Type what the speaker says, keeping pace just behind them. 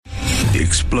The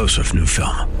explosive new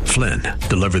film, Flynn,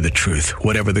 deliver the truth,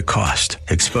 whatever the cost,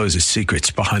 exposes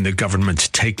secrets behind the government's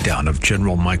takedown of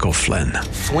General Michael Flynn.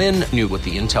 Flynn knew what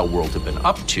the intel world had been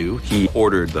up to. He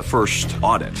ordered the first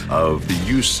audit of the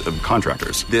use of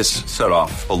contractors. This set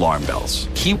off alarm bells.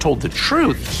 He told the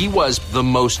truth. He was the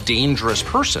most dangerous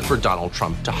person for Donald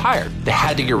Trump to hire. They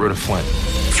had to get rid of Flynn.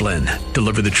 Flynn,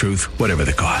 deliver the truth, whatever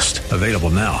the cost. Available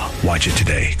now. Watch it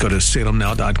today. Go to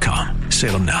salemnow.com.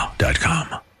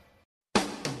 salemnow.com.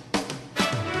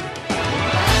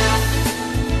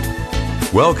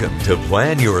 Welcome to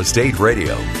Plan Your Estate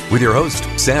Radio with your host,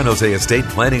 San Jose estate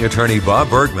planning attorney Bob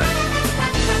Bergman.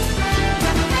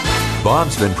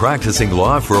 Bob's been practicing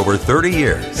law for over 30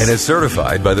 years and is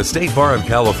certified by the State Bar of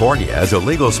California as a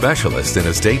legal specialist in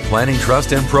estate planning,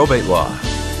 trust, and probate law.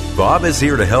 Bob is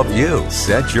here to help you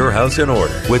set your house in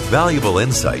order with valuable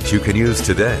insights you can use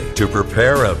today to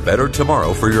prepare a better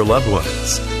tomorrow for your loved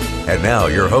ones. And now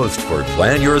your host for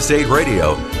Plan Your Estate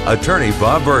Radio, attorney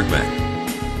Bob Bergman.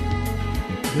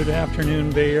 Good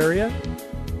afternoon, Bay Area.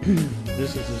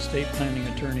 This is estate planning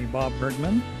attorney Bob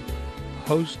Bergman,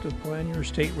 host of Plan Your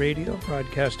Estate Radio,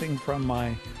 broadcasting from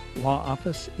my law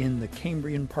office in the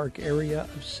Cambrian Park area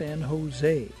of San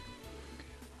Jose.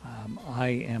 I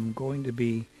am going to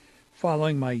be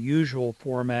following my usual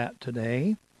format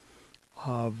today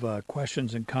of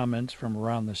questions and comments from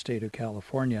around the state of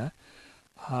California.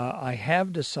 I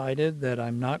have decided that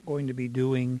I'm not going to be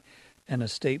doing an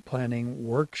estate planning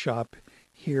workshop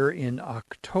here in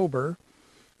October,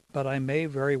 but I may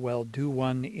very well do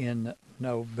one in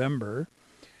November.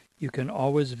 You can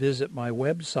always visit my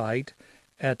website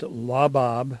at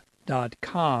lawbob.com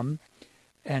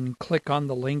and click on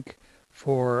the link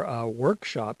for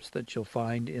workshops that you'll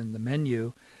find in the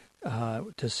menu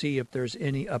to see if there's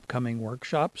any upcoming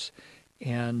workshops.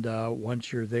 And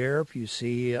once you're there, if you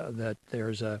see that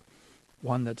there's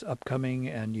one that's upcoming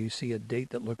and you see a date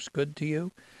that looks good to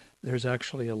you, there's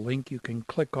actually a link you can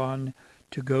click on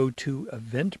to go to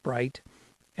Eventbrite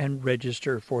and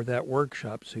register for that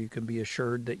workshop so you can be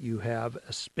assured that you have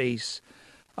a space.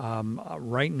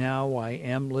 Right now, I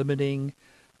am limiting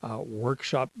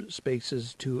workshop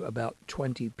spaces to about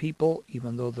 20 people,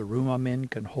 even though the room I'm in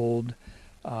can hold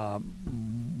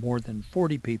more than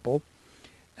 40 people.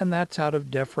 And that's out of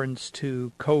deference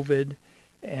to COVID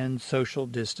and social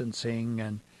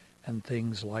distancing and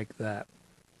things like that.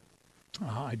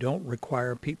 I don't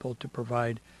require people to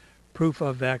provide proof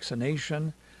of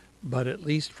vaccination, but at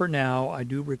least for now, I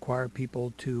do require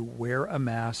people to wear a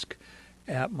mask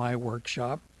at my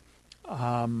workshop.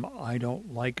 I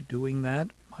don't like doing that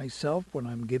myself when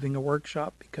I'm giving a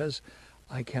workshop because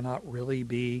I cannot really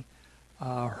be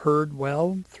heard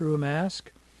well through a mask,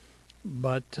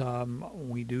 but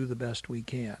we do the best we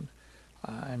can.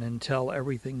 And until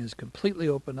everything is completely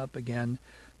open up again,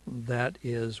 that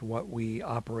is what we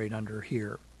operate under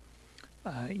here.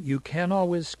 You can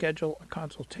always schedule a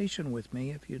consultation with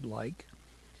me if you'd like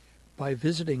by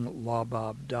visiting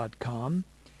lawbob.com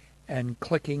and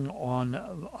clicking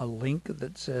on a link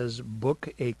that says book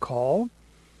a call.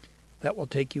 That will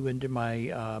take you into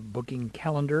my booking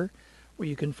calendar where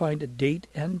you can find a date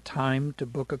and time to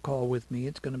book a call with me.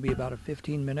 It's going to be about a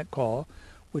 15-minute call,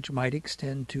 which might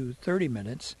extend to 30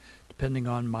 minutes depending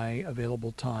on my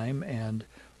available time and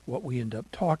what we end up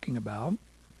talking about.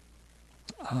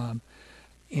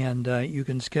 And you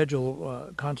can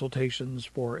schedule consultations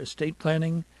for estate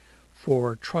planning,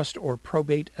 for trust or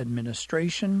probate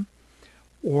administration,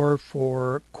 or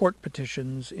for court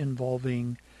petitions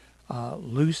involving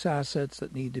loose assets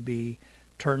that need to be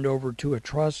turned over to a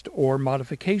trust or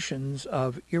modifications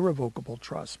of irrevocable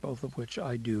trusts, both of which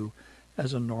I do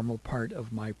as a normal part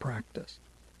of my practice.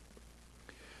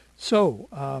 So,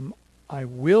 I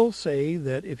will say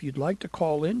that if you'd like to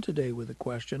call in today with a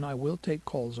question, I will take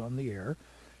calls on the air.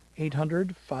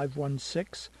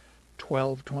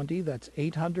 800-516-1220. That's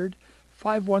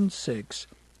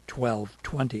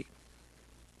 800-516-1220.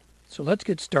 So let's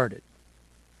get started.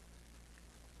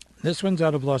 This one's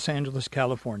out of Los Angeles,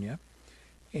 California.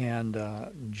 And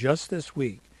just this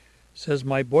week says,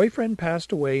 my boyfriend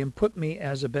passed away and put me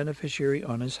as a beneficiary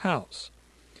on his house.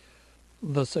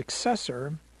 The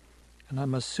successor, and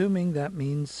I'm assuming that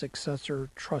means successor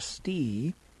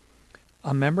trustee,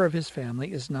 a member of his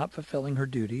family, is not fulfilling her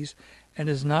duties and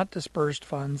has not disbursed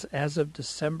funds as of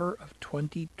December of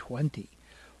 2020.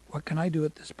 What can I do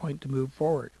at this point to move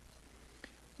forward?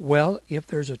 Well, if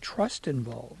there's a trust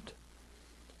involved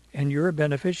and you're a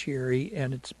beneficiary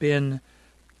and it's been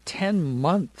 10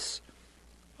 months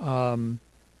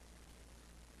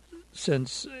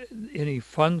since any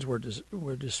funds were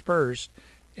dispersed,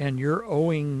 and you're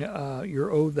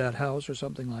owed that house or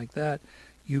something like that,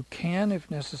 You can,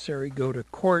 if necessary, go to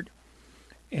court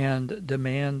and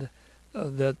demand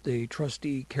that the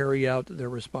trustee carry out their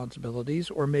responsibilities,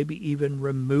 or maybe even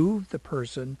remove the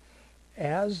person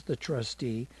as the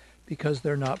trustee because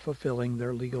they're not fulfilling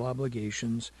their legal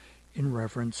obligations in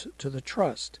reference to the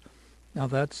trust. Now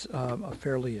that's a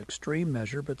fairly extreme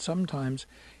measure, but sometimes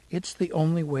it's the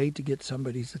only way to get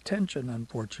somebody's attention,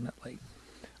 unfortunately.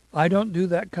 I don't do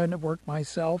that kind of work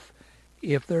myself.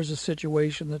 If there's a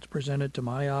situation that's presented to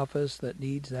my office that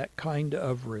needs that kind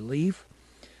of relief,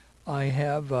 I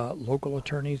have local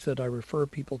attorneys that I refer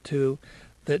people to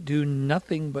that do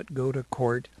nothing but go to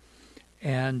court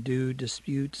and do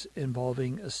disputes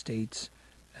involving estates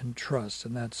and trusts.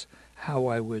 And that's how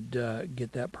I would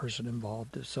get that person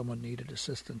involved if someone needed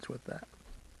assistance with that.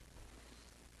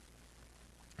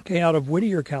 Okay, out of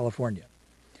Whittier, California.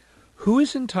 Who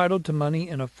is entitled to money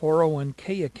in a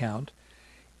 401k account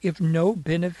if no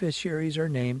beneficiaries are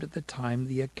named at the time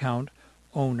the account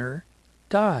owner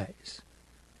dies?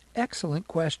 Excellent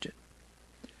question.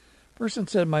 Person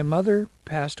said, my mother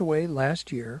passed away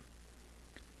last year.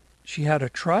 She had a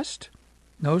trust,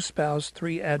 no spouse,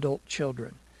 3 adult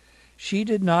children. She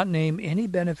did not name any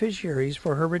beneficiaries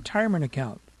for her retirement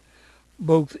account.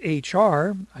 Both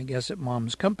HR, I guess at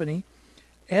Mom's company,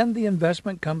 and the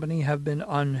investment company have been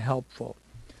unhelpful.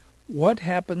 What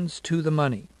happens to the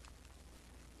money?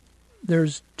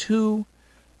 There's 2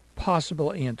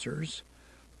 possible answers,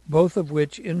 both of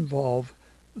which involve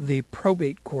the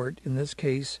probate court, in this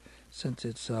case, since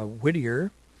it's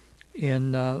Whittier,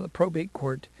 in the probate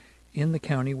court in the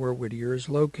county where Whittier is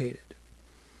located.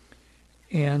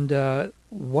 And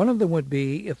one of them would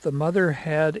be if the mother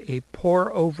had a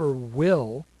pour-over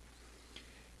will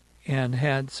and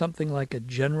had something like a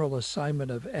general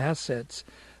assignment of assets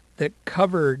that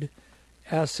covered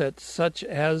assets such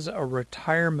as a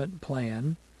retirement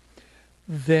plan,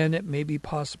 then it may be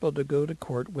possible to go to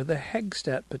court with a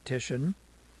Hegstat petition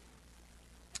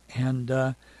and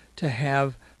to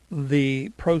have the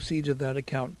proceeds of that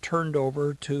account turned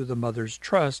over to the mother's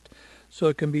trust so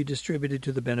it can be distributed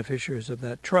to the beneficiaries of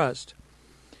that trust.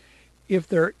 If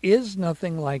there is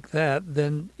nothing like that,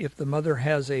 then if the mother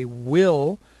has a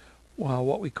will,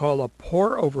 what we call a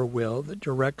pour-over will that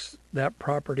directs that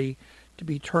property to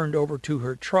be turned over to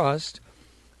her trust,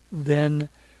 then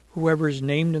whoever is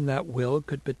named in that will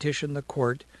could petition the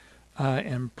court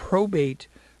and probate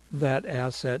that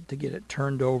asset to get it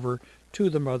turned over to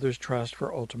the mother's trust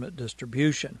for ultimate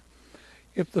distribution.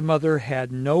 If the mother had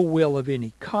no will of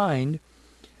any kind,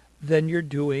 then you're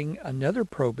doing another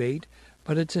probate,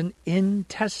 but it's an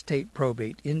intestate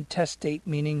probate. Intestate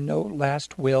meaning no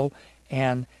last will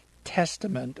and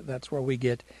testament. That's where we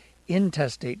get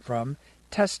intestate from.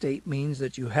 Testate means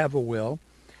that you have a will.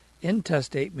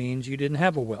 Intestate means you didn't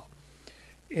have a will.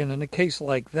 And in a case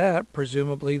like that,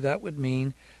 presumably that would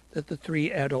mean that the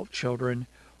 3 adult children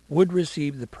would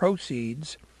receive the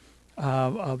proceeds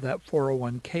of that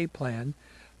 401k plan,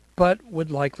 but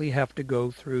would likely have to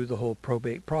go through the whole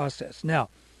probate process. Now,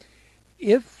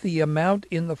 if the amount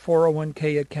in the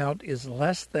 401k account is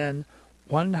less than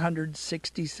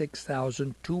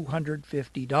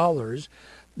 $166,250,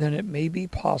 then it may be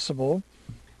possible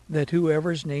that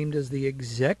whoever's named as the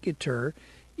executor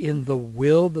in the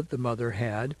will that the mother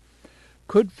had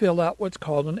could fill out what's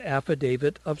called an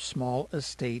affidavit of small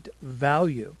estate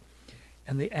value.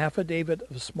 And the affidavit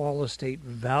of small estate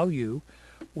value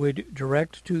would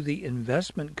direct to the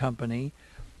investment company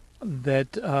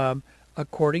that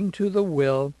according to the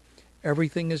will,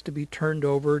 everything is to be turned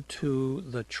over to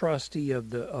the trustee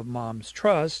of Mom's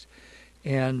trust,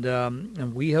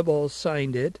 and we have all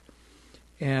signed it,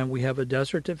 and we have a death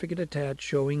certificate attached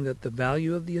showing that the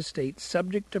value of the estate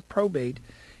subject to probate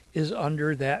is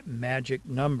under that magic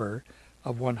number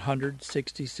of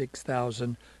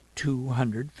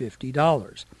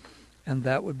 $166,250. And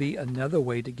that would be another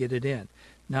way to get it in.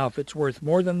 Now, if it's worth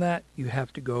more than that, you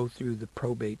have to go through the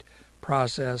probate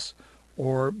process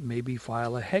or maybe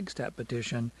file a Hegstat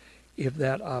petition if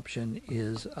that option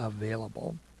is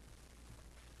available.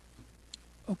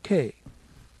 Okay.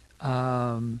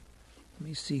 Let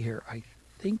me see here. I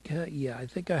think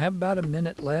I have about a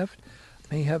minute left.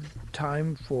 May have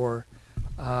time for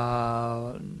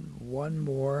one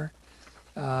more.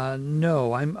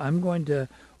 No, I'm going to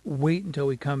wait until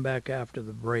we come back after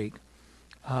the break.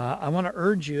 I want to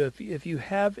urge you, if you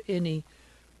have any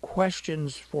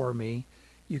questions for me,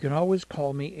 you can always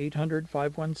call me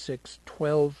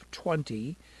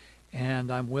 800-516-1220,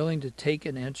 and I'm willing to take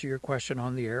and answer your question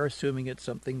on the air, assuming it's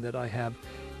something that I have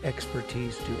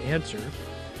expertise to answer.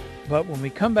 But when we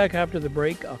come back after the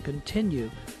break, I'll continue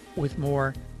with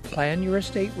more Plan Your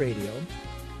Estate Radio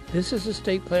This is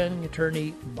estate planning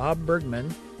attorney Bob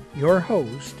Bergman, your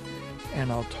host, and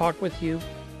I'll talk with you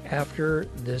after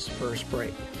this first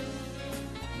break.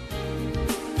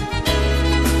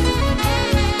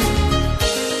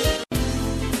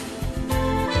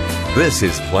 This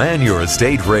is Plan Your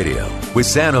Estate Radio with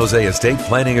San Jose estate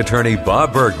planning attorney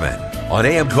Bob Bergman on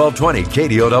AM 1220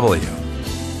 KDOW.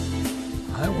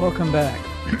 Hi, welcome back.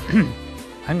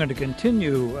 I'm going to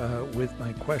continue with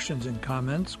my questions and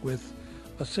comments with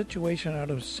a situation out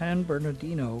of San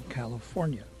Bernardino,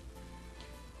 California.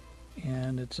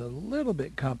 And it's a little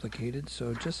bit complicated,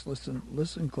 so just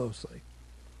listen closely.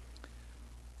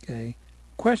 Okay.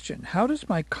 Question: how does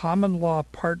my common law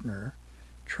partner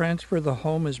transfer the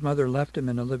home his mother left him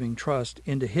in a living trust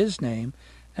into his name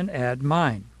and add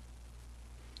mine?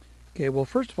 Okay, well,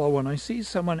 first of all, when I see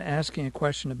someone asking a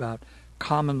question about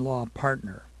common law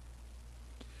partner,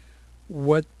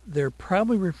 what they're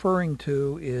probably referring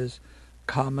to is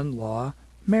common law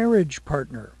marriage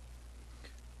partner.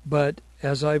 But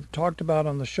as I've talked about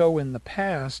on the show in the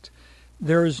past,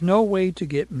 there is no way to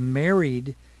get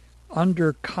married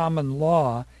under common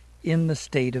law in the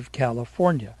state of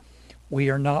California. We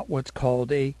are not what's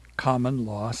called a common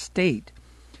law state.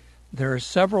 There are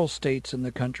several states in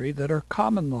the country that are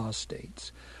common law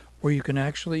states, where you can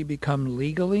actually become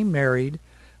legally married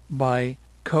by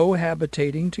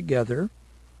cohabitating together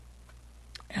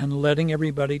and telling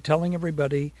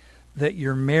everybody that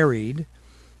you're married,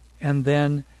 and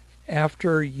then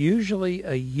after usually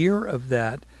a year of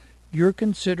that, you're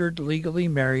considered legally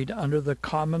married under the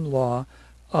common law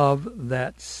of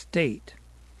that state.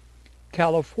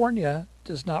 California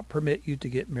does not permit you to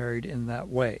get married in that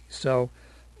way. So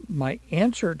my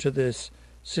answer to this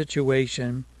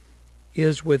situation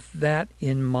is with that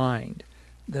in mind,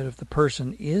 that if the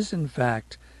person is in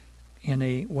fact in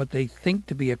what they think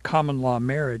to be a common law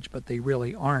marriage, but they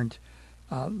really aren't,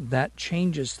 that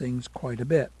changes things quite a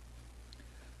bit.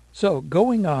 So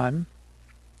going on,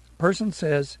 person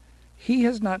says he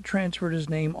has not transferred his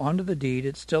name onto the deed.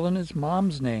 It's still in his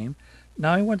mom's name.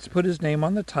 Now he wants to put his name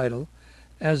on the title.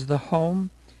 As the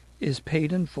home is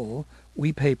paid in full,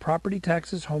 we pay property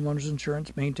taxes, homeowners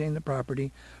insurance, maintain the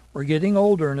property. We're getting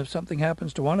older, and if something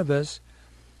happens to one of us,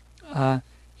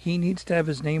 he needs to have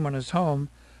his name on his home,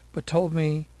 but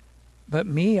I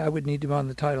would need him on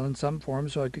the title in some form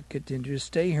so I could continue to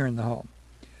stay here in the home.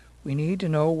 We need to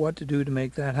know what to do to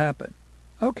make that happen.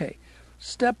 Okay,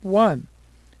 step one,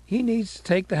 he needs to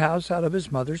take the house out of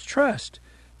his mother's trust,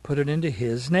 put it into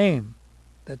his name.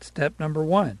 That's step number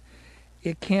one.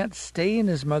 It can't stay in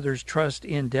his mother's trust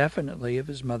indefinitely if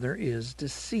his mother is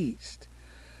deceased.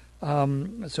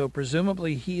 So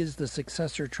presumably he is the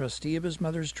successor trustee of his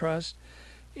mother's trust,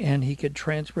 and he could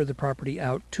transfer the property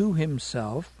out to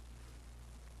himself,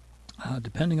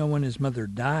 depending on when his mother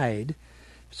died.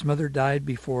 If his mother died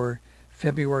before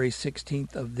February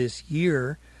 16th of this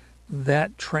year,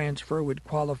 that transfer would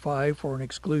qualify for an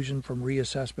exclusion from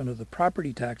reassessment of the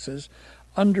property taxes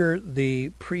under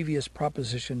the previous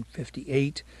Proposition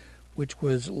 58, which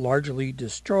was largely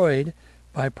destroyed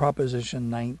by Proposition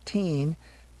 19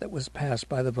 that was passed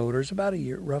by the voters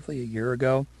roughly a year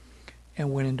ago,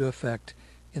 and went into effect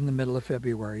in the middle of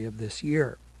February of this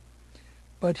year.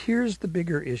 But here's the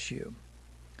bigger issue.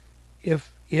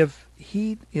 If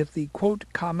the quote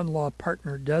common law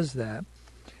partner does that,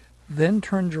 then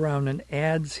turns around and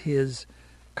adds his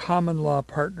common law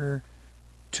partner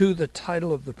to the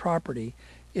title of the property,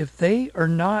 if they are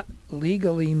not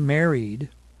legally married,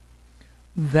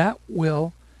 that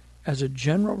will, as a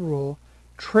general rule,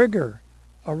 trigger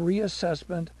a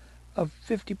reassessment of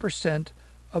 50%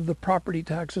 of the property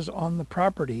taxes on the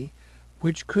property,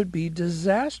 which could be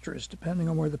disastrous depending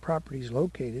on where the property is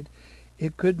located.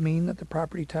 It could mean that the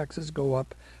property taxes go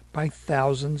up by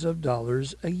thousands of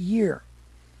dollars a year.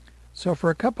 So for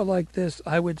a couple like this,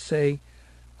 I would say,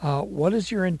 what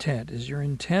is your intent? Is your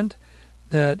intent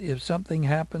that if something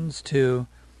happens to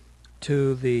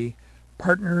the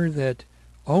partner that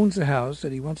owns the house,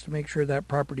 that he wants to make sure that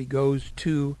property goes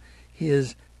to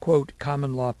his, quote,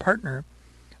 common law partner,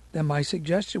 then my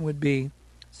suggestion would be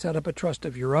set up a trust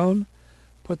of your own,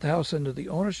 put the house into the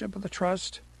ownership of the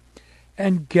trust,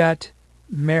 and get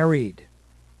married.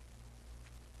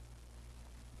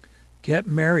 Get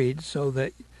married so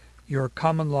that your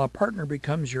common law partner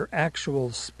becomes your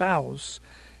actual spouse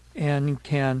and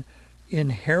can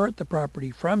inherit the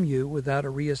property from you without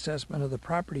a reassessment of the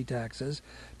property taxes.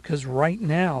 Because right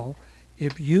now,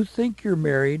 if you think you're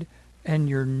married and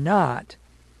you're not,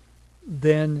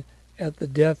 then at the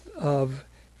death of,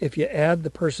 if you add the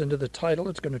person to the title,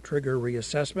 it's going to trigger a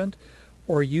reassessment,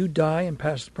 or you die and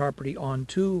pass the property on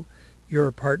to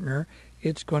your partner,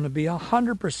 it's going to be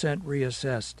 100%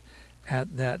 reassessed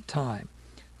at that time.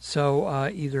 So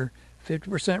either 50%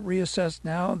 reassessed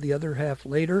now, the other half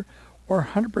later, or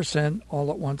 100% all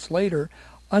at once later,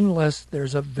 unless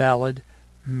there's a valid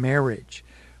marriage.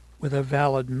 With a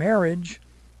valid marriage,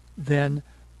 then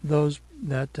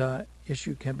that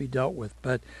issue can be dealt with.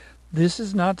 But this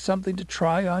is not something to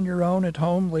try on your own at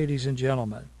home, ladies and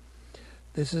gentlemen.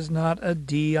 This is not a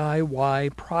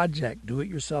DIY project,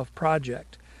 do-it-yourself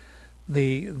project.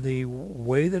 The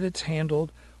way that it's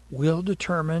handled will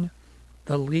determine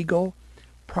the legal,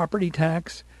 property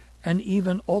tax, and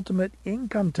even ultimate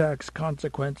income tax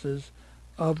consequences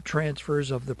of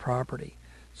transfers of the property.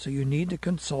 So you need to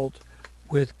consult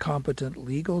with competent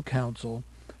legal counsel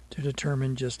to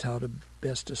determine just how to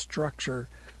best to structure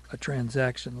a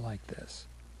transaction like this.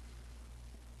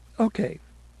 Okay.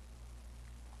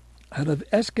 Out of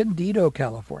Escondido,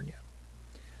 California,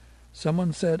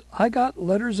 someone said, I got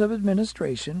letters of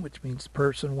administration, which means the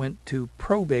person went to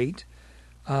probate.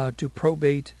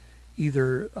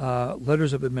 Either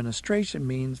letters of administration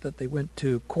means that they went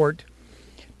to court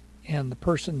and the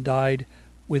person died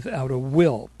without a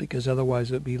will, because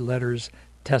otherwise it would be letters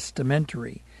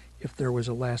testamentary if there was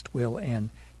a last will and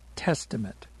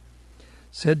testament.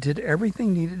 Said, did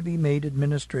everything needed to be made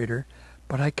administrator,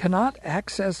 but I cannot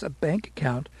access a bank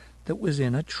account that was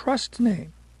in a trust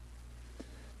name.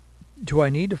 Do I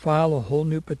need to file a whole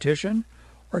new petition,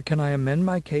 or can I amend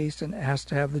my case and ask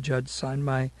to have the judge sign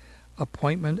my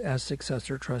appointment as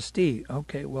successor trustee?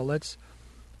 Okay, well, let's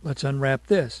unwrap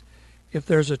this. If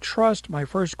there's a trust, my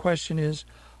first question is,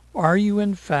 are you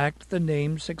in fact the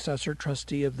named successor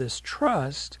trustee of this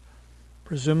trust?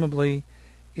 Presumably,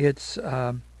 it's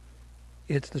the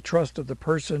trust of the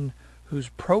person whose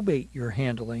probate you're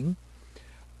handling.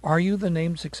 Are you the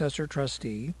named successor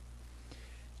trustee?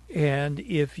 And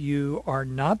if you are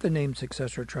not the named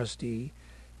successor trustee,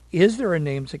 is there a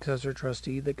named successor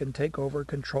trustee that can take over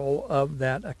control of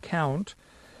that account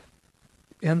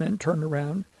and then turn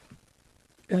around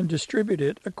and distribute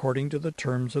it according to the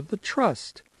terms of the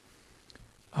trust?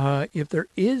 If there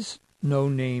is no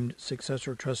named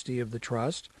successor trustee of the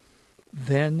trust,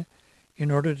 then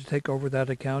in order to take over that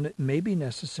account, it may be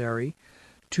necessary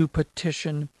to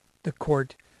petition the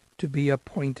court to be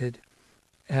appointed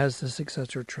as the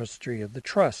successor trustee of the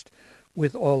trust,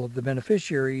 with all of the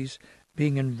beneficiaries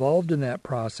being involved in that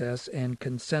process and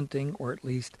consenting, or at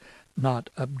least not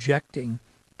objecting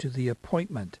to the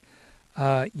appointment.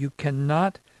 You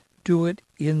cannot do it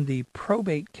in the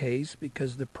probate case,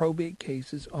 because the probate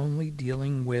case is only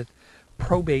dealing with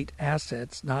probate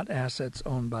assets, not assets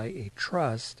owned by a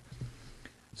trust.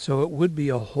 So it would be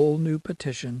a whole new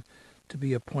petition to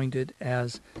be appointed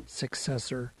as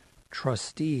successor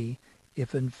trustee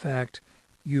if in fact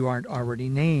you aren't already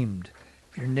named.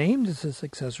 If you're named as a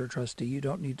successor trustee, you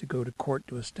don't need to go to court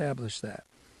to establish that.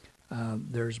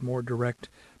 There's more direct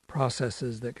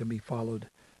processes that can be followed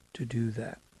to do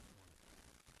that.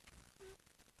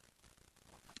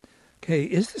 Okay,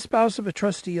 is the spouse of a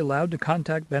trustee allowed to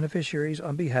contact beneficiaries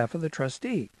on behalf of the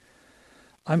trustee?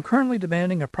 I'm currently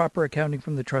demanding a proper accounting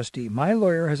from the trustee. My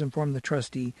lawyer has informed the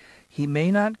trustee he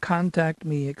may not contact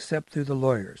me except through the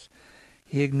lawyers.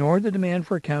 He ignored the demand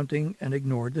for accounting and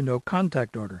ignored the no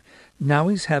contact order. Now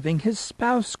he's having his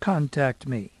spouse contact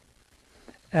me.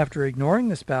 After ignoring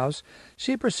the spouse,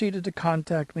 she proceeded to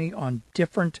contact me on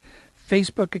different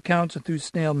Facebook accounts and through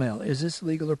snail mail. Is this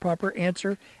legal or proper?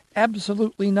 Answer,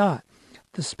 absolutely not.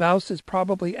 The spouse is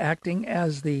probably acting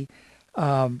as the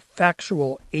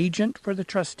factual agent for the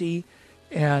trustee,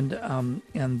 and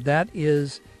that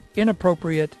is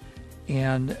inappropriate,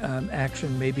 and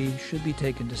action maybe should be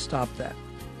taken to stop that.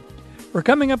 We're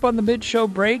coming up on the mid-show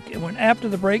break, and after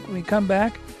the break, when we come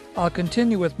back, I'll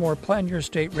continue with more Plan Your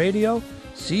Estate Radio.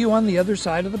 See you on the other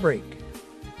side of the break.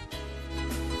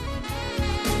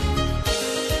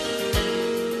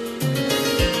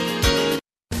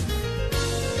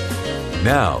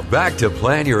 Now, back to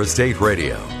Plan Your Estate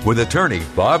Radio with attorney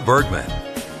Bob Bergman.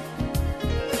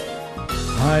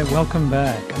 Hi, welcome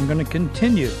back. I'm going to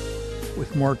continue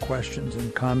with more questions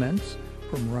and comments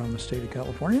from around the state of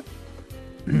California.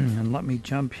 And let me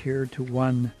jump here to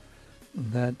one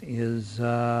that is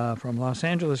from Los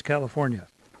Angeles, California.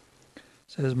 It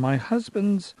says, my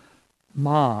husband's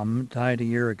mom died a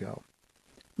year ago.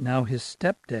 Now his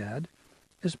stepdad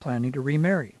is planning to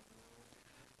remarry.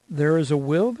 There is a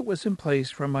will that was in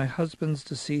place from my husband's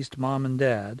deceased mom and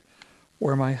dad,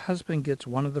 where my husband gets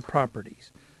one of the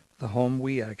properties, the home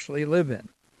we actually live in.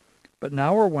 But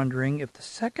now we're wondering if the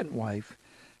second wife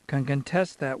can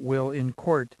contest that will in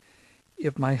court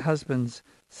if my husband's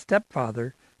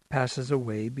stepfather passes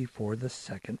away before the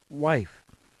second wife.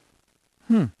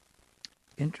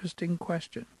 Interesting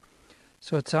question.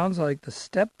 So it sounds like the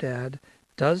stepdad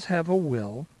does have a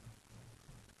will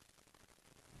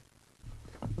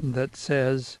that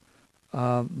says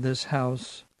this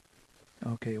house,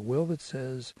 okay, a will that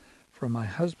says for my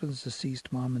husband's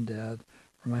deceased mom and dad,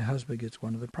 or my husband gets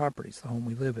one of the properties, the home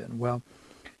we live in. Well,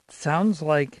 it sounds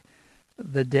like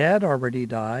the dad already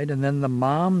died and then the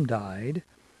mom died,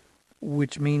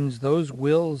 which means those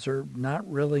wills are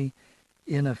not really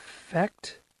in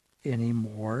effect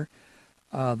anymore.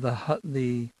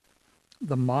 The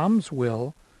mom's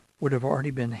will would have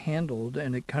already been handled,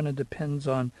 and it kind of depends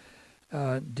on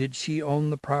did she own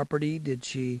the property?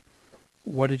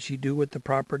 What did she do with the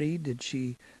property? Did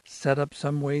she set up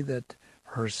some way that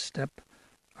her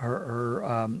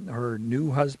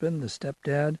new husband, the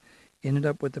stepdad, ended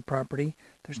up with the property?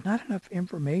 There's not enough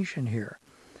information here.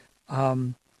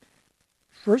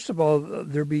 First of all,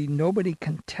 there'd be nobody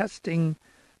contesting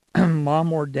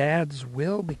mom or dad's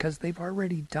will because they've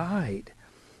already died,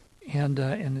 and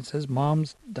it says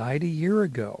mom's died a year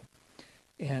ago,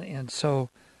 and so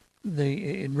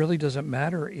it really doesn't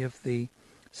matter if the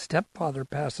stepfather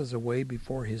passes away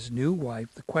before his new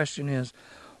wife. The question is,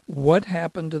 what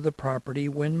happened to the property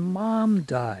when mom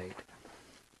died?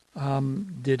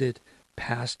 Did it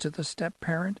pass to the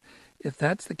step-parent? If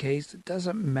that's the case, it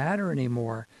doesn't matter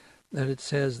anymore that it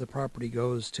says the property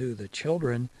goes to the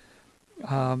children,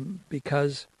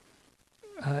 because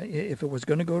if it was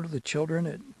going to go to the children,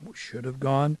 it should have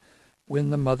gone when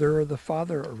the mother or the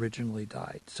father originally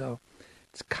died. So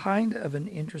it's kind of an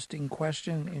interesting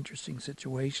question, interesting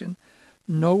situation.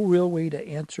 No real way to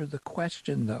answer the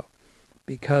question, though,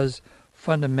 because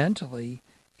fundamentally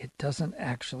it doesn't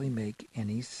actually make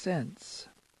any sense.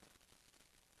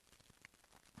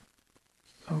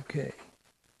 Okay.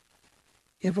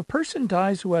 If a person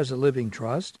dies who has a living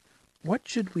trust, what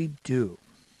should we do?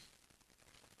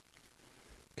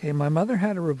 Okay, my mother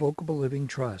had a revocable living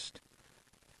trust.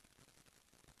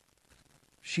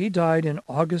 She died in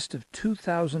August of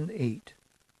 2008.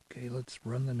 Okay, let's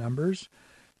run the numbers.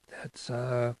 That's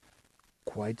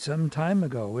quite some time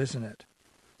ago, isn't it?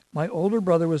 My older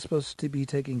brother was supposed to be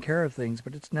taking care of things,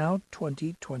 but it's now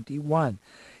 2021.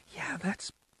 Yeah,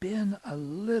 that's been a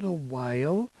little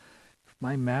while. If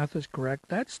my math is correct,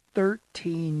 that's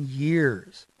 13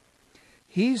 years.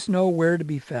 He's nowhere to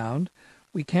be found.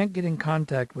 We can't get in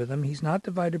contact with him. He's not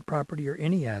divided property or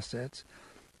any assets.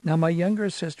 Now, my younger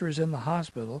sister is in the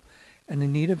hospital and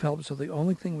in need of help, so the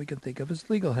only thing we can think of is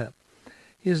legal help.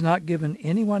 He has not given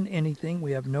anyone anything.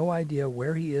 We have no idea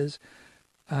where he is,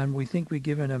 and we think we've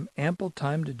given him ample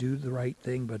time to do the right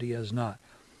thing, but he has not.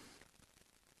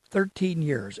 13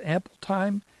 years. Ample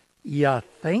time? You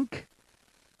think?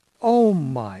 Oh,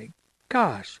 my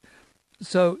gosh.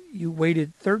 So you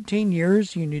waited 13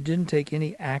 years and you didn't take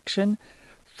any action?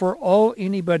 For all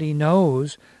anybody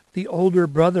knows, the older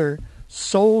brother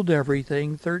sold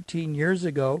everything 13 years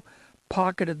ago,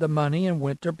 pocketed the money, and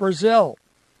went to Brazil.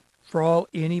 For all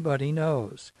anybody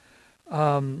knows.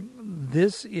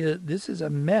 This is a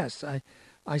mess.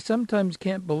 I sometimes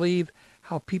can't believe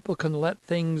how people can let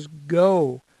things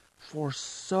go for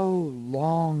so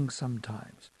long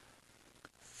sometimes.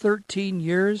 13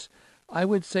 years, I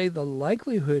would say the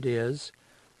likelihood is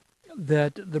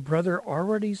that the brother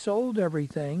already sold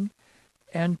everything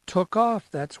and took off.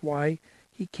 That's why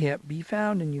he can't be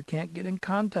found and you can't get in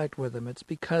contact with him. It's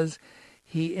because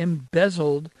he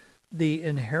embezzled the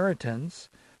inheritance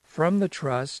from the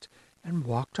trust and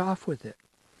walked off with it.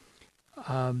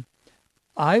 The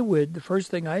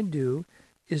first thing I'd do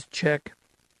is check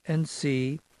and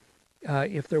see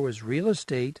if there was real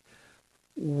estate.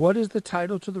 What is the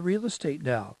title to the real estate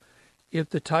now? If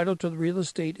the title to the real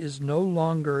estate is no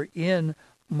longer in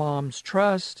mom's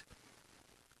trust,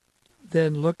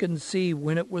 then look and see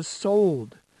when it was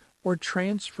sold or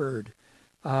transferred.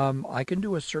 I can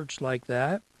do a search like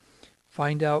that,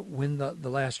 find out when the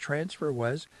last transfer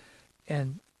was,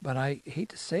 but I hate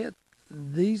to say it,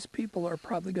 these people are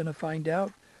probably going to find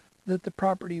out that the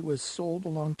property was sold a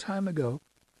long time ago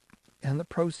and the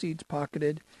proceeds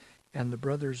pocketed and the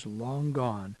brother's long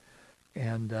gone.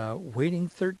 And waiting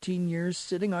 13 years,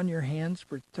 sitting on your hands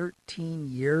for 13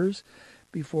 years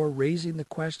before raising the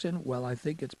question, well, I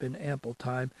think it's been ample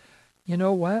time. You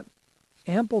know what?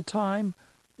 Ample time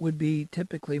would be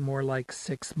typically more like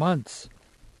 6 months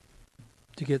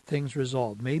to get things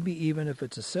resolved. Maybe even if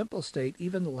it's a simple state,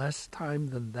 even less time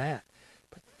than that.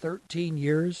 But 13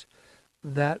 years,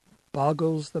 that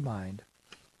boggles the mind.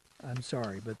 I'm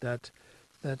sorry, but that's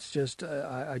just,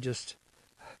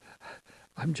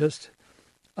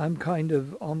 I'm kind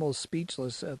of almost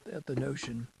speechless at the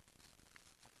notion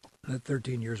that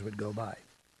 13 years would go by.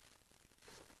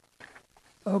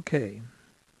 Okay.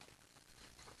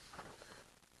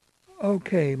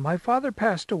 Okay, my father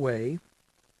passed away,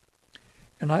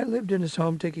 and I lived in his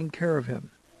home taking care of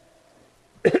him.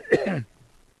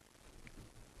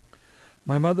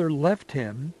 My mother left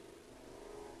him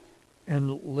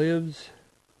and lives...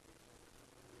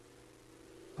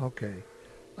 Okay,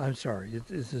 I'm sorry.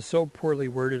 This is so poorly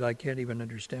worded I can't even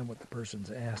understand what the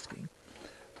person's asking.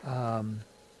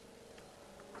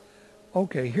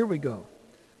 Okay, here we go.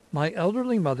 My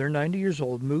elderly mother, 90 years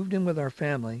old, moved in with our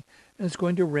family and is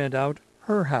going to rent out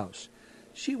her house.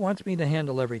 She wants me to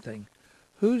handle everything.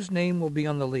 Whose name will be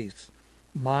on the lease?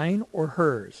 Mine or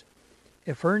hers?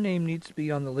 If her name needs to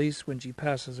be on the lease when she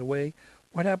passes away,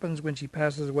 what happens when she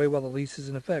passes away while the lease is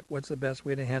in effect? What's the best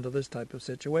way to handle this type of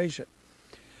situation?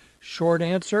 Short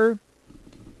answer,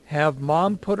 have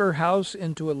Mom put her house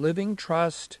into a living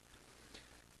trust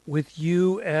with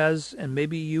you as, and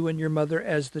maybe you and your mother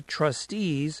as the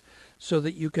trustees, so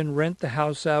that you can rent the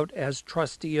house out as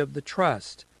trustee of the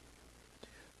trust.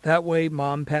 That way,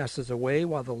 Mom passes away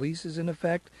while the lease is in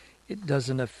effect. It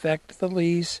doesn't affect the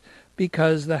lease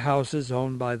because the house is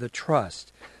owned by the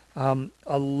trust. A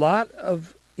lot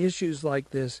of issues like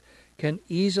this can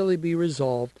easily be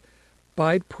resolved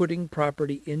by putting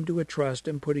property into a trust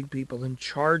and putting people in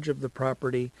charge of the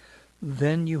property.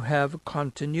 Then you have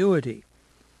continuity.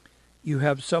 You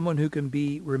have someone who can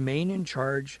remain in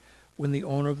charge when the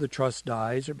owner of the trust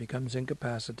dies or becomes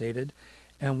incapacitated,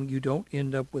 and you don't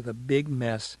end up with a big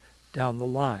mess down the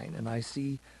line. And I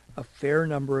see a fair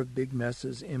number of big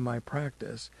messes in my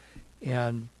practice,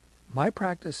 and my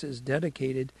practice is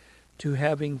dedicated to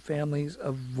having families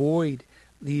avoid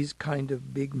these kind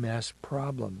of big mess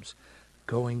problems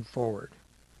going forward.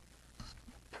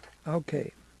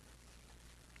 Okay.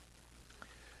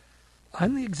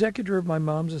 I'm the executor of my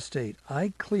mom's estate.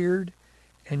 I cleared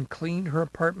and cleaned her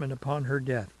apartment upon her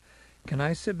death. Can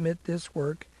I submit this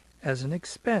work as an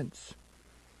expense?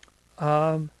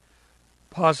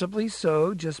 Possibly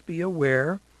so. Just be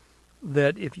aware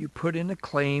that if you put in a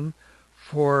claim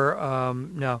for,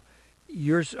 now,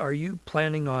 are you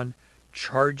planning on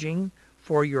charging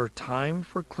for your time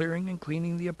for clearing and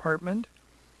cleaning the apartment?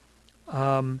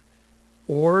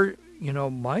 Or,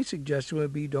 my suggestion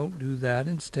would be don't do that.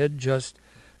 Instead, just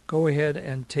go ahead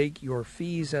and take your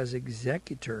fees as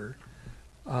executor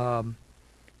and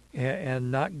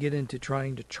not get into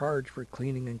trying to charge for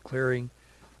cleaning and clearing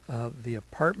the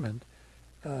apartment.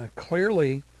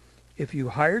 Clearly, if you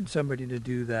hired somebody to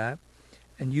do that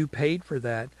and you paid for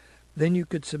that, then you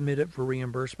could submit it for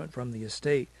reimbursement from the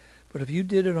estate. But if you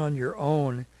did it on your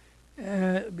own,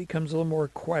 it becomes a little more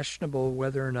questionable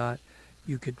whether or not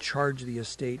you could charge the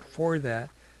estate for that,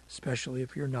 especially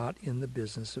if you're not in the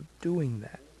business of doing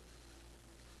that.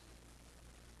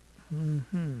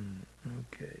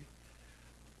 Okay.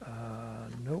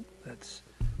 Nope, let's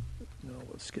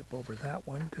skip over that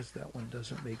one because that one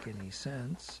doesn't make any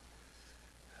sense.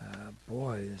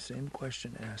 Boy, the same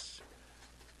question asked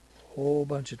a whole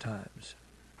bunch of times.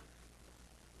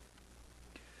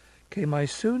 Okay, my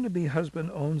soon-to-be husband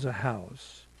owns a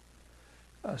house,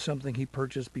 something he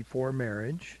purchased before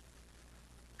marriage,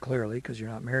 clearly, because you're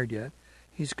not married yet.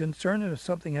 He's concerned that if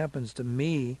something happens to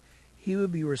me, he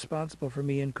would be responsible for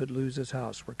me and could lose his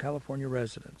house. We're California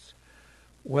residents.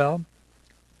 Well,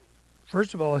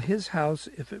 first of all, his house,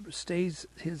 if it stays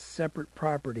his separate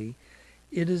property,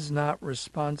 it is not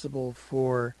responsible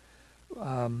for,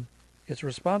 it's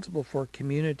responsible for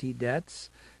community debts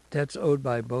owed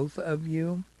by both of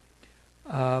you.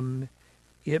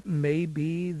 It may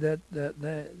be that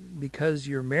because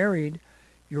you're married,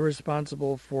 you're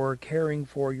responsible for caring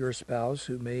for your spouse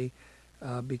who may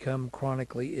become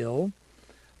chronically ill.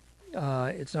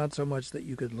 It's not so much that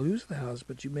you could lose the house,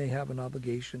 but you may have an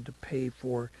obligation to pay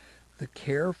for the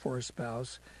care for a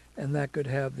spouse, and that could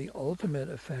have the ultimate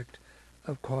effect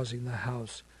of causing the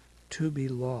house to be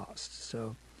lost.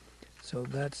 So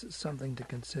that's something to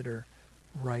consider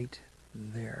right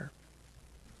there.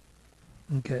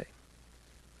 Okay.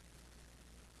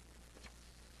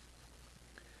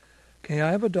 Okay,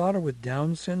 I have a daughter with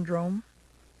Down syndrome,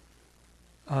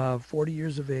 40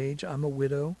 years of age. I'm a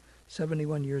widow,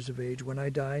 71 years of age. When I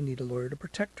die, I need a lawyer to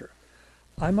protect her.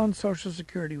 I'm on Social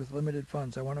Security with limited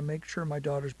funds. I want to make sure my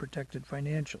daughter's protected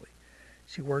financially.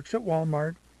 She works at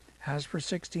Walmart, has for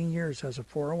 16 years, has a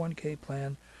 401k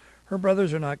plan. Her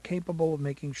brothers are not capable of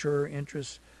making sure her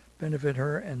interests benefit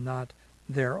her and not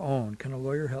their own. Can a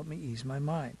lawyer help me ease my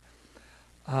mind?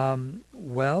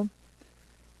 Well,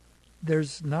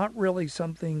 there's not really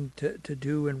something to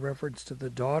do in reference to the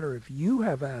daughter. If you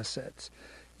have assets,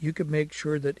 you could make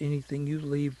sure that anything you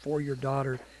leave for your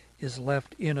daughter is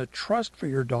left in a trust for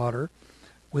your daughter.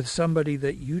 with somebody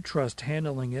that you trust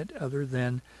handling it other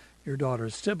than your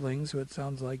daughter's siblings, who it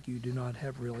sounds like you do not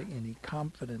have really any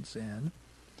confidence in.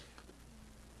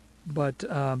 But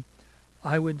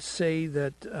I would say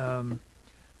that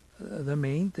the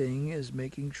main thing is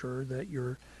making sure that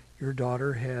your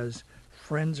daughter has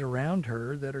friends around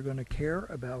her that are going to care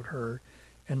about her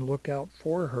and look out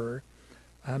for her.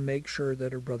 Make sure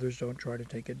that her brothers don't try to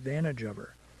take advantage of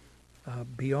her.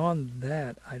 Beyond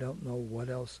that, I don't know what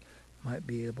else might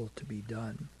be able to be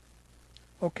done.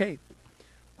 Okay,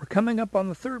 we're coming up on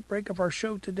the third break of our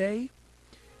show today,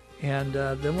 and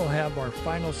then we'll have our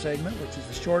final segment, which is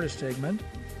the shortest segment.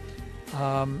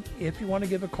 If you want to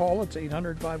give a call, it's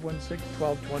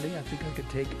 800-516-1220. I think I could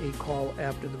take a call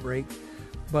after the break.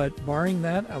 But barring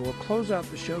that, I will close out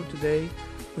the show today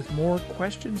with more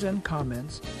questions and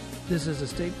comments. This is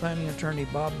estate planning attorney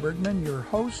Bob Bergman, your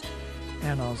host,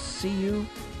 and I'll see you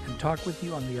and talk with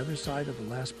you on the other side of the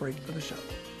last break for the show.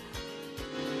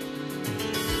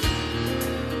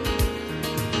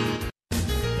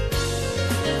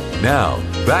 Now,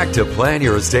 back to Plan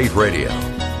Your Estate Radio.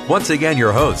 Once again,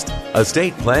 your host,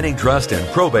 estate planning, trust, and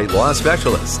probate law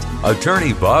specialist,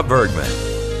 attorney Bob Bergman.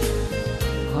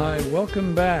 Hi,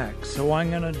 welcome back. So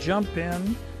I'm going to jump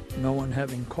in, no one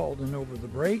having called in over the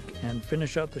break, and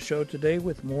finish out the show today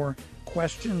with more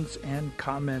questions and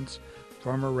comments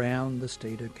from around the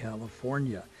state of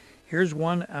California. Here's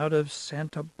one out of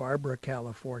Santa Barbara,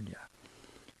 California.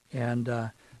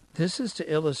 And this is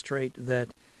to illustrate that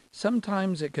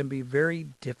sometimes it can be very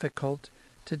difficult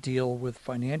to deal with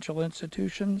financial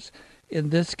institutions. In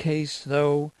this case,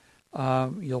 though,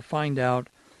 you'll find out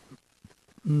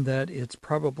that it's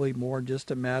probably more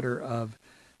just a matter of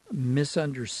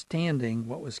misunderstanding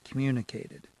what was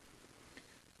communicated.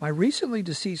 My recently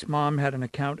deceased mom had an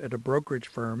account at a brokerage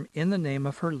firm in the name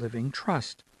of her living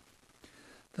trust.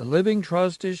 The living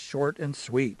trust is short and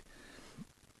sweet.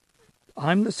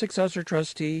 I'm the successor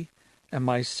trustee, and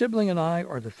my sibling and I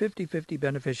are the 50-50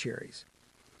 beneficiaries.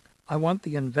 I want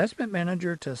the investment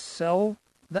manager to sell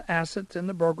the assets in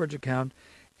the brokerage account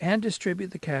and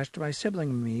distribute the cash to my sibling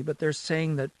and me, but they're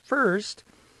saying that first,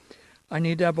 I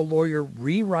need to have a lawyer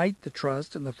rewrite the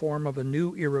trust in the form of a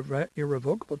new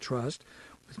irrevocable trust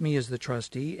with me as the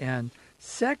trustee, and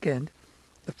second,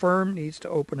 the firm needs to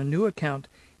open a new account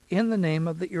in the name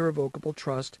of the irrevocable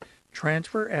trust,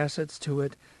 transfer assets to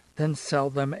it, then sell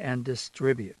them and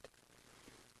distribute.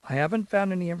 I haven't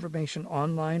found any information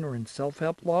online or in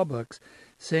self-help law books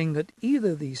saying that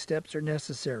either of these steps are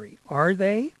necessary. Are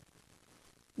they?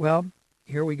 Well,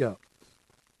 here we go.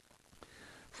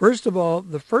 First of all,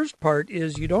 the first part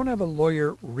is you don't have a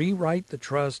lawyer rewrite the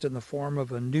trust in the form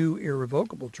of a new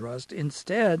irrevocable trust.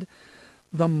 Instead,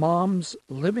 the mom's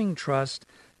living trust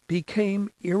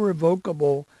became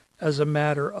irrevocable as a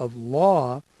matter of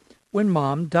law when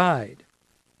mom died.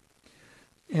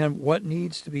 And what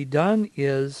needs to be done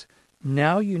is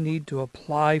now you need to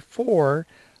apply for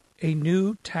a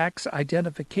new tax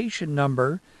identification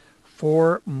number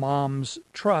for mom's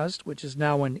trust, which is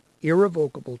now an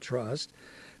irrevocable trust,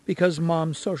 because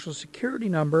mom's Social Security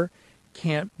number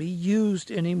can't be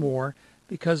used anymore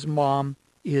because mom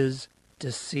is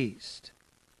deceased.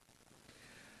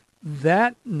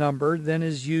 That number then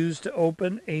is used to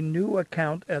open a new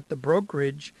account at the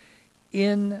brokerage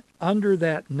under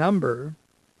that number,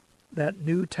 that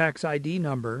new tax ID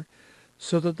number,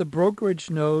 so that the brokerage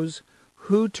knows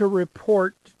who to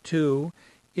report to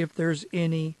if there's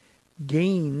any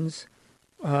gains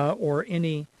or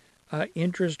any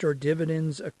interest or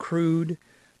dividends accrued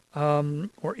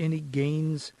or any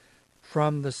gains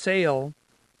from the sale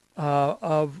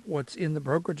of what's in the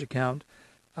brokerage account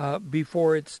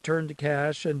before it's turned to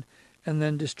cash and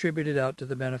then distributed out to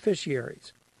the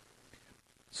beneficiaries.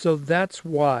 So that's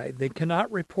why they cannot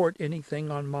report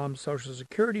anything on mom's Social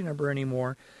Security number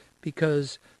anymore,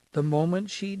 because the moment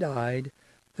she died,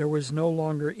 there was no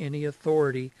longer any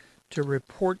authority to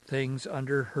report things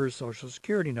under her Social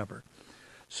Security number.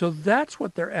 So that's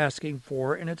what they're asking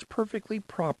for, and it's perfectly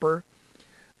proper.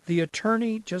 The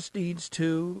attorney just needs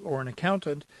to, or an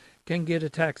accountant, can get a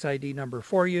tax ID number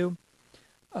for you.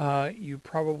 You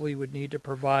probably would need to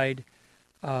provide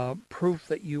proof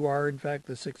that you are, in fact,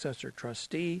 the successor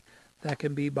trustee. That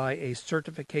can be by a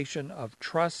certification of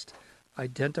trust,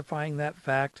 identifying that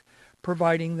fact,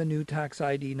 providing the new tax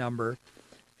ID number,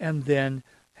 and then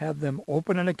have them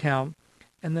open an account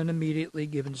and then immediately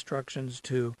give instructions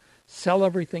to sell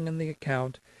everything in the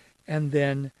account and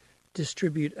then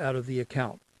distribute out of the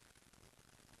account.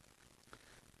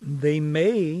 They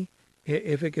may,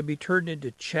 if it could be turned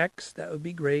into checks, that would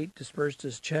be great, dispersed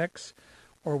as checks,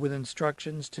 or with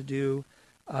instructions to do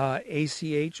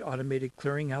ACH, automated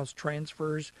clearinghouse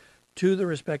transfers, to the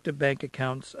respective bank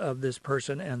accounts of this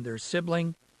person and their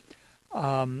sibling.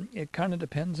 It kind of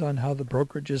depends on how the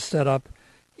brokerage is set up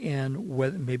and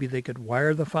whether maybe they could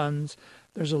wire the funds.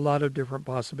 There's a lot of different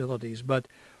possibilities. But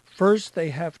first, they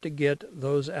have to get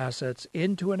those assets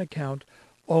into an account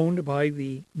owned by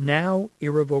the now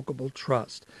irrevocable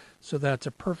trust. So that's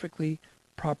a perfectly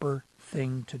proper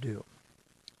thing to do.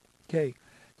 Okay,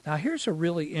 now here's a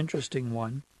really interesting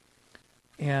one,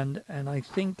 and I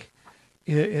think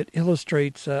it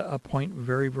illustrates a point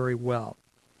very, very well.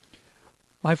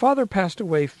 My father passed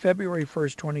away February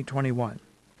 1st, 2021.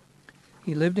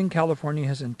 He lived in California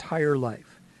his entire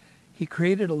life. He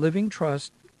created a living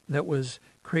trust that was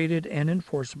created and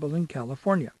enforceable in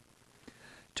California.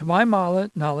 To my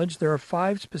knowledge, there are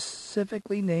 5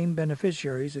 specifically named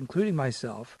beneficiaries, including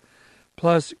myself,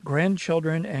 plus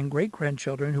grandchildren and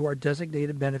great-grandchildren who are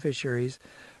designated beneficiaries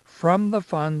from the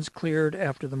funds cleared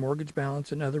after the mortgage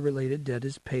balance and other related debt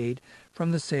is paid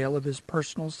from the sale of his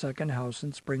personal second house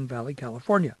in Spring Valley,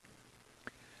 California.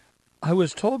 I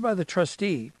was told by the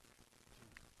trustee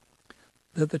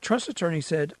that the trust attorney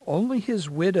said only his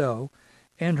widow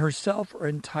and herself are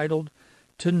entitled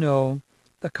to know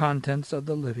the contents of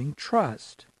the living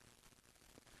trust.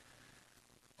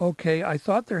 Okay, I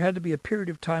thought there had to be a period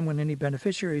of time when any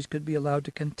beneficiaries could be allowed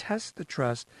to contest the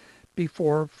trust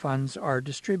before funds are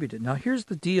distributed. Now, here's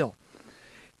the deal.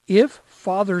 If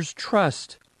father's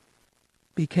trust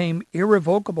became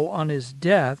irrevocable on his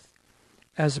death,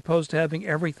 as opposed to having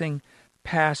everything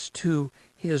pass to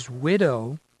his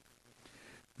widow,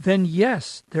 then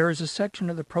yes, there is a section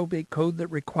of the probate code that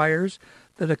requires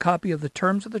that a copy of the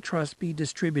terms of the trust be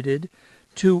distributed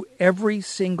to every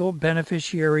single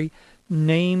beneficiary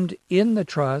named in the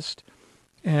trust,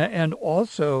 and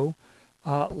also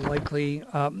likely,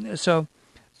 so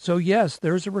yes,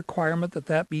 there's a requirement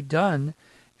that be done,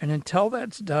 and until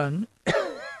that's done,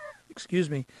 excuse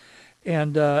me,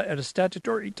 and at a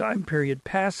statutory time period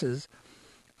passes,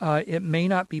 it may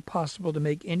not be possible to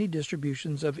make any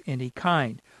distributions of any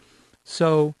kind.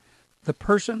 So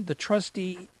the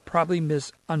trustee probably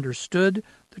misunderstood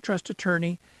the trust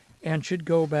attorney and should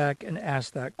go back and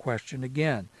ask that question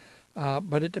again.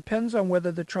 But it depends on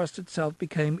whether the trust itself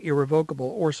became irrevocable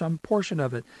or some portion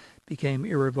of it became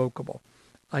irrevocable.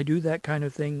 I do that kind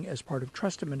of thing as part of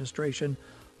trust administration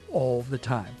all the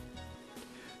time.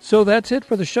 So that's it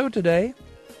for the show today.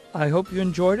 I hope you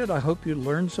enjoyed it. I hope you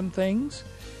learned some things.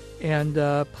 And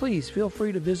please feel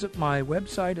free to visit my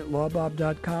website at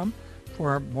lawbob.com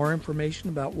for more information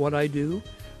about what I do.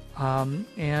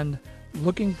 And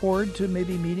looking forward to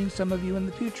maybe meeting some of you in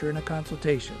the future in a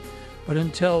consultation. But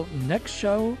until next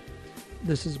show,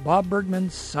 this is Bob Bergman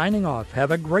signing off.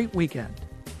 Have a great weekend.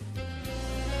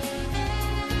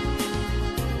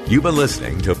 You've been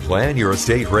listening to Plan Your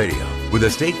Estate Radio with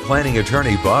estate planning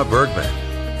attorney Bob Bergman.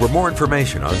 For more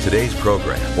information on today's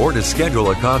program or to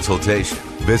schedule a consultation,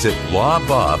 visit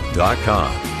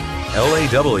lawbob.com.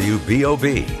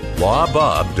 LAWBOB,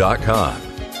 lawbob.com.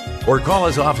 Or call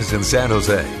his office in San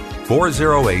Jose,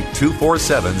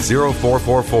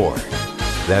 408-247-0444.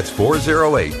 That's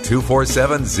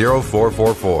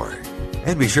 408-247-0444.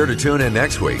 And be sure to tune in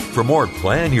next week for more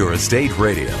Plan Your Estate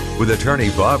Radio with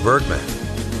attorney Bob Bergman.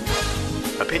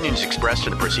 Opinions expressed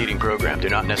in the preceding program do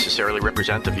not necessarily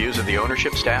represent the views of the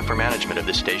ownership, staff, or management of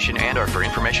this station and are for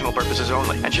informational purposes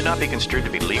only and should not be construed to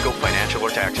be legal, financial, or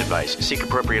tax advice. Seek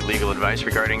appropriate legal advice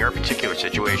regarding your particular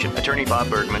situation. Attorney Bob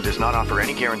Bergman does not offer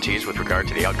any guarantees with regard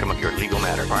to the outcome of your legal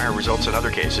matter. Prior results in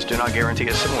other cases do not guarantee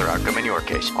a similar outcome in your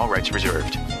case. All rights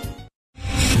reserved.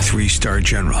 3-star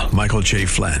General Michael J.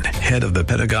 Flynn, head of the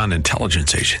Pentagon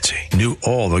Intelligence Agency, knew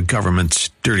all the government's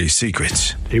dirty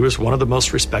secrets. He was one of the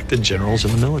most respected generals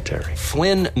in the military.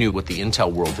 Flynn knew what the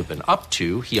intel world had been up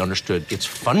to. He understood its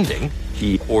funding.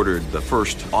 He ordered the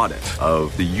first audit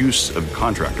of the use of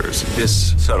contractors.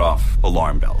 This set off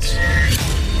alarm bells.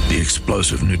 The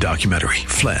explosive new documentary,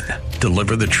 Flynn,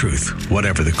 Deliver the Truth,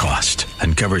 Whatever the Cost,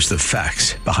 uncovers the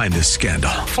facts behind this scandal.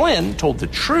 Flynn told the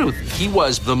truth. He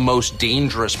was the most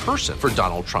dangerous person for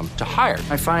Donald Trump to hire.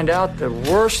 I find out the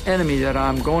worst enemy that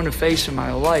I'm going to face in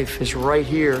my life is right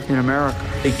here in America.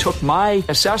 They took my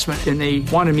assessment and they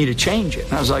wanted me to change it.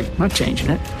 And I was like, I'm not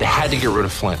changing it. They had to get rid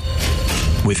of Flynn.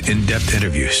 With in-depth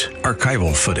interviews,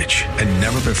 archival footage, and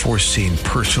never-before-seen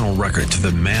personal records of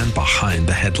the man behind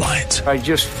the headlines. I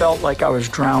just felt like I was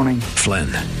drowning. Flynn,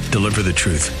 Deliver the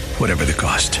Truth, Whatever the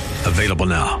Cost. Available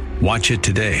now. Watch it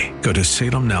today. Go to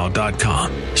salemnow.com.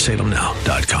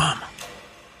 salemnow.com.